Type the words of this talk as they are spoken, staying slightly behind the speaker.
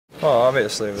Well,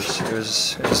 obviously it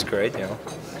was great. You know,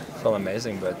 felt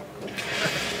amazing, but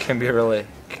can be really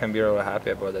happy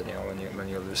about it. You know, when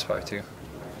you lose 5-2.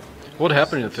 What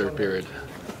happened in the third period?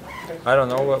 I don't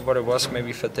know what it was.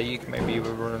 Maybe fatigue. Maybe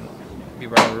we weren't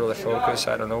really focused.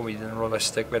 I don't know. We didn't really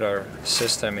stick with our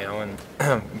system. You know, and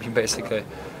we basically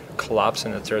collapsed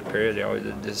in the third period. You know,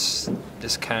 this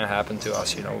kind of happened to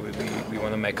us. You know, we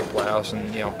want to make a playoffs,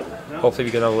 and you know, hopefully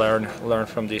we're gonna learn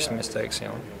from these mistakes. You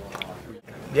know.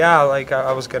 Yeah, like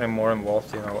I was getting more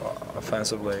involved. You know,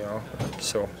 offensively. You know,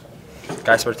 so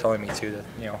guys were telling me too that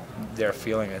you know they're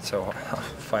feeling it. So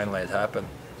finally it happened.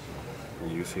 Were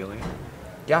you feeling it?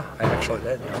 Yeah, I actually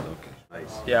did. You know. Okay,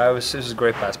 nice. Yeah, it was a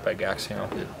great pass by Gax. You know,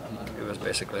 it was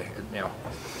basically you know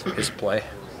his play.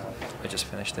 I just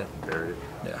finished it. Buried it.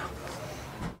 Yeah.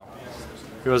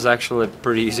 It was actually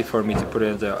pretty easy for me to put it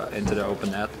into the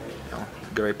open net. You know,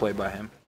 great play by him.